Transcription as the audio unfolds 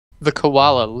The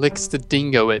koala licks the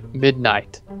dingo at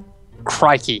midnight.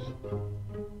 Crikey.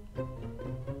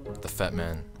 The fat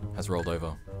man has rolled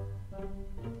over.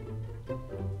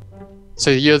 So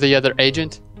you're the other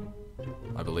agent?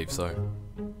 I believe so.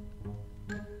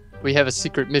 We have a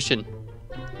secret mission.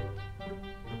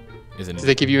 Isn't Did it?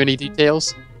 they give you any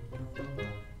details?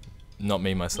 Not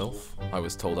me myself. I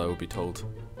was told I will be told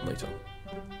later.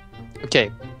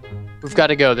 Okay. We've got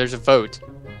to go. There's a vote.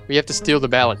 We have to steal the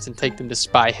ballots and take them to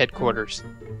SPI headquarters.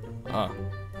 Ah.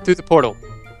 Through the portal.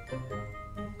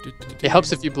 Do, do, do, It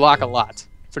helps if you block a lot.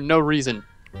 For no reason.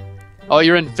 Oh,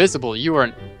 you're invisible. You are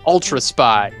an ultra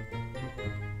spy.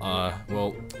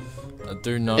 Well, I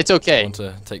do not It's okay. want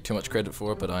to take too much credit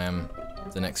for it, but I am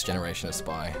the next generation of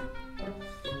spy.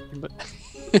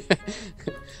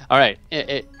 Alright.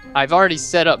 I've already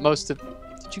set up most of...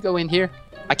 Did you go in here?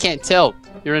 I can't tell.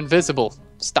 You're invisible.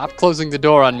 Stop closing the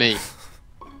door on me.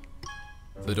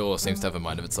 The door seems to have a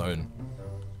mind of its own.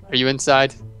 Are you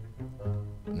inside?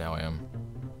 Now I am.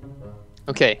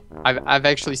 Okay. I've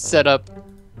actually set up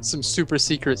some super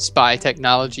secret spy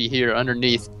technology here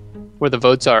underneath where the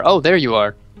votes are. Oh, there you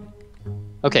are.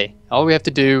 Okay. All we have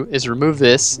to do is remove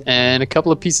this and a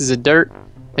couple of pieces of dirt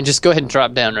and just go ahead and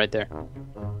drop down right there.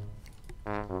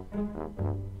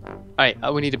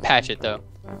 Alright. We need to patch it though.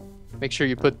 Make sure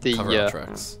you put the... Cover our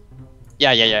tracks.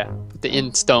 Yeah. Put the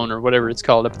end stone or whatever it's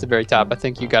called up at the very top. I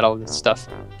think you got all this stuff.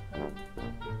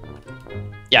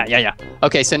 Yeah.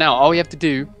 Okay, so now all we have to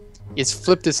do is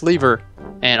flip this lever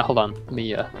and hold on. Let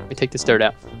me take this dirt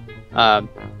out.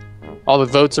 All the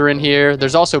votes are in here.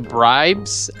 There's also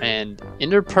bribes and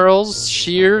ender pearls,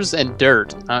 shears, and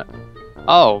dirt.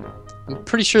 Oh, I'm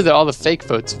pretty sure that all the fake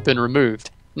votes have been removed.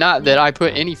 Not that I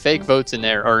put any fake votes in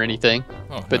there or anything.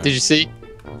 Oh, But no. did you see?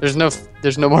 There's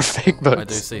no more fake votes. I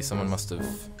do see someone must have...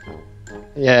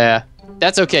 Yeah,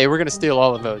 that's okay. We're gonna steal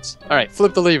all the votes. All right,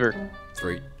 flip the lever.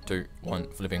 3, 2, 1,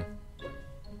 flipping.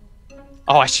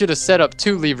 Oh, I should have set up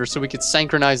 2 levers so we could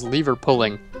synchronize lever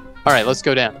pulling. All right, let's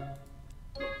go down.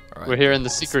 Alright. We're here in the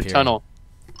secret Disappearing. tunnel.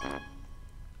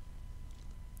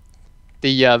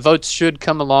 The votes should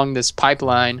come along this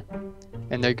pipeline,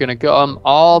 and they're gonna go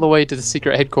all the way to the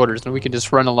secret headquarters, and we can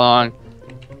just run along,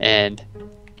 and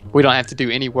we don't have to do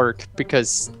any work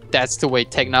because that's the way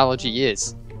technology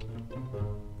is.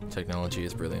 Technology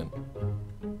is brilliant.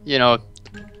 You know,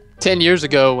 10 years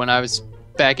ago when I was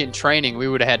back in training, we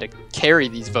would have had to carry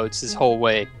these votes this whole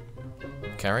way.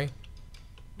 Carry?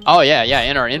 Oh yeah,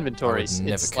 in our I would inventories.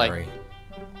 never It's carry.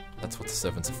 That's what the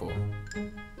servants are for.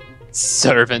 like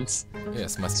servants.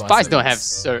 Yes, my spy Spies don't have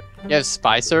servants. you have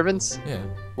spy servants? Yeah.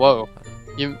 Whoa.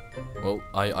 You Well,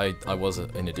 I was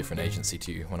in a different agency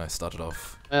to you when I started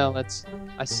off. well, that's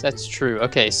true.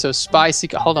 Okay, so spy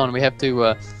secret. Hold on, we have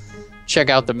to check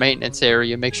out the maintenance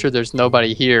area, make sure there's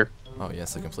nobody here. Oh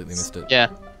yes, I completely missed it. Yeah,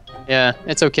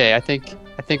 it's okay. I think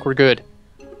we're good.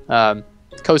 The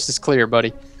coast is clear,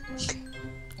 buddy.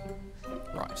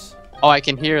 Right. Oh, I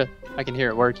can hear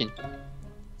it working.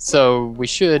 So we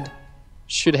should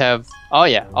have. Oh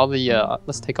yeah, all the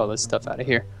let's take all this stuff out of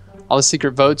here. All the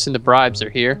secret votes and the bribes are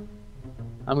here.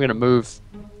 I'm gonna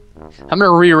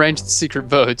rearrange the secret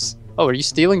votes. Oh, are you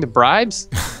stealing the bribes?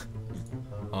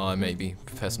 Maybe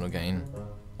personal gain.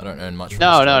 I don't earn much from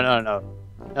No, this no, job. no,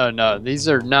 no, no. These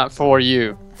are not for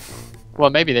you. Well,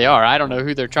 maybe they are. I don't know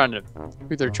who they're trying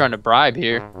to bribe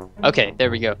here. Okay, there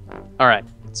we go. All right.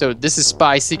 So this is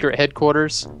Spy Secret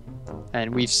Headquarters,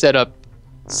 and we've set up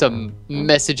some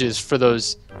messages for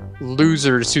those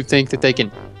losers who think that they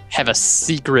can have a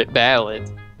secret ballot.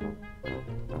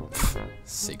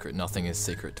 Secret. Nothing is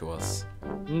secret to us.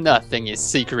 Nothing is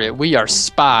secret. We are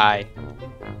spy.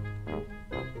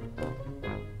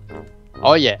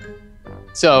 Oh yeah.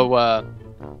 So I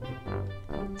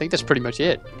think that's pretty much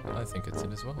it. I think it's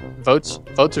it as well. Votes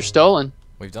are stolen.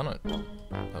 We've done it. That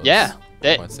was Yeah.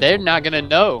 They're simple. not gonna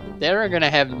know. They're gonna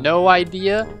have no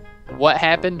idea what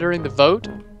happened during the vote.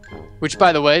 Which,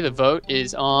 by the way, the vote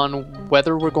is on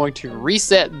whether we're going to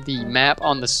reset the map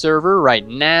on the server right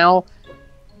now,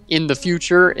 in the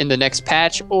future, in the next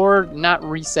patch, or not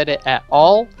reset it at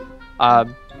all. But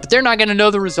they're not going to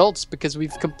know the results because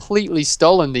we've completely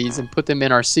stolen these and put them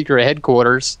in our secret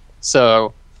headquarters.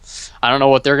 So I don't know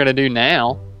what they're going to do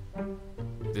now.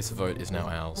 This vote is now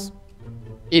ours.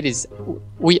 It is.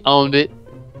 We owned it.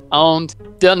 Owned.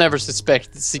 They'll never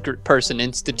suspect the Secret Person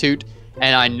Institute.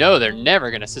 And I know they're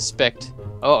never going to suspect...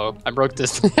 Uh-oh, I broke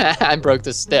this. I broke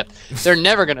this step. They're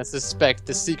never going to suspect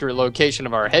the secret location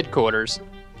of our headquarters.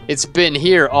 It's been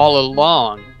here all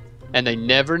along. And they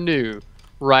never knew.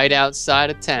 Right outside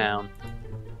of town.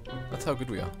 That's how good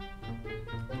we are.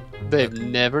 They've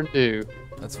never knew.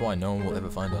 That's why no one will ever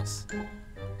find us.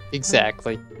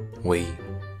 Exactly. We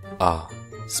are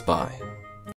S.P.I.